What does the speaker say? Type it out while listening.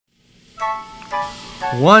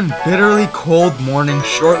One bitterly cold morning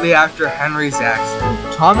shortly after Henry's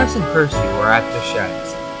accident, Thomas and Percy were at the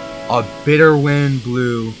sheds. A bitter wind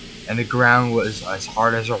blew, and the ground was as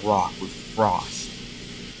hard as a rock with frost.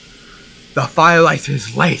 The firelight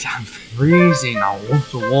is late. I'm freezing. I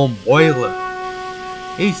want a warm boiler.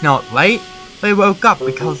 He's not late. We woke up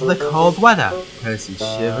because of the cold weather. Percy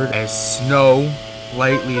shivered as snow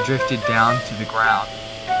lightly drifted down to the ground.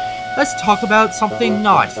 Let's talk about something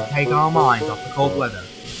nice to take our minds off the cold weather.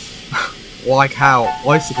 Like how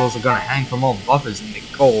icicles are gonna hang from all buffers in the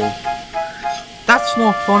cold. That's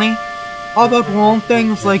not funny. How about warm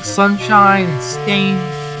things like sunshine and steam?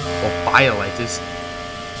 Or firelighters?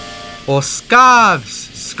 Or scarves?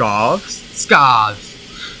 Scarves.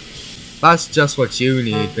 That's just what you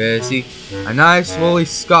need, Percy. A nice woolly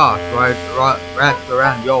scarf wrapped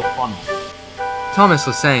around your funnel. Thomas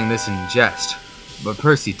was saying this in jest, but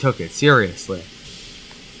Percy took it seriously.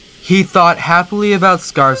 He thought happily about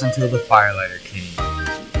scarves until the firelighter came.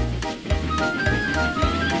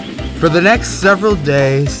 For the next several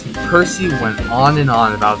days, Percy went on and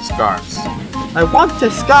on about scarves. I want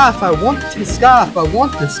a scarf, I want a scarf, I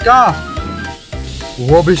want a scarf.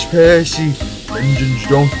 Rubbish, Percy. Engines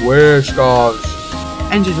don't wear scarves.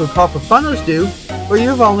 Engines with proper funnels do, but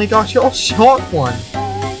you've only got your short one.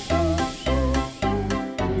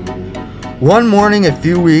 One morning a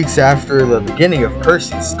few weeks after the beginning of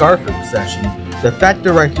Percy's scarf obsession, the fat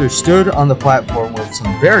director stood on the platform with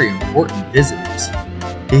some very important visitors.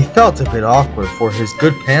 He felt a bit awkward, for his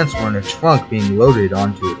good pants were in a trunk being loaded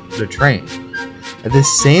onto the train. At the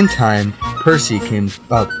same time, Percy came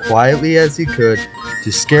up quietly as he could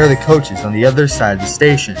to scare the coaches on the other side of the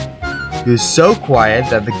station. He was so quiet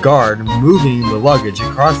that the guard moving the luggage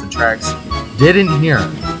across the tracks didn't hear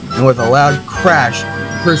him, and with a loud crash,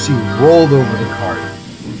 Percy rolled over the cart.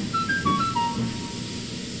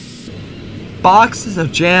 Boxes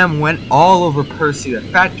of jam went all over Percy, the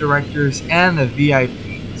fat directors, and the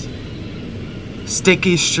VIPs.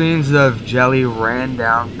 Sticky streams of jelly ran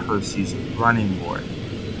down Percy's running board.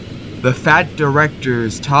 The fat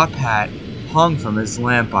director's top hat hung from his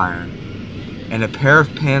lamp iron, and a pair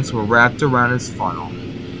of pants were wrapped around his funnel,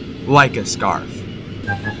 like a scarf.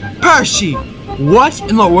 Percy! What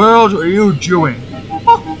in the world are you doing?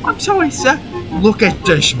 Oh, I'm sorry, sir. Look at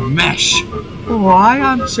this mesh.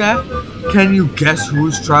 Why, sir? Can you guess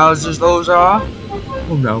whose trousers those are?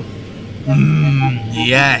 Oh, no.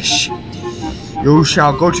 Yes. You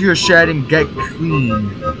shall go to your shed and get clean.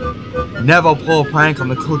 Never pull a prank on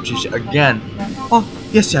the coaches again. Oh,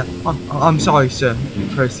 yes, sir. I'm sorry, sir.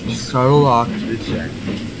 Percy scuttled off to the shed.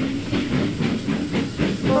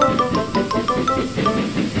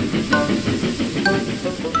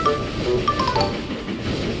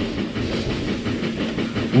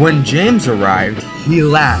 When James arrived, he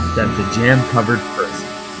laughed at the jam-covered Percy.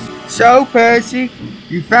 So, Percy,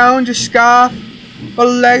 you found your scarf? But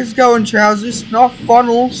legs go in trousers, not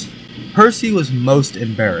funnels. Percy was most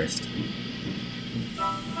embarrassed.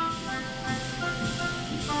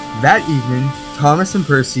 That evening, Thomas and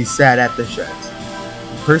Percy sat at the sheds.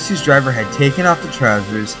 Percy's driver had taken off the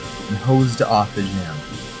trousers and hosed off the jam.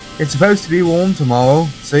 It's supposed to be warm tomorrow,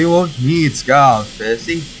 so you won't need scarves,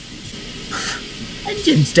 Percy.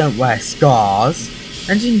 Engines don't wear scarves.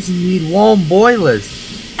 Engines need warm boilers.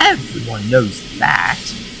 Everyone knows that.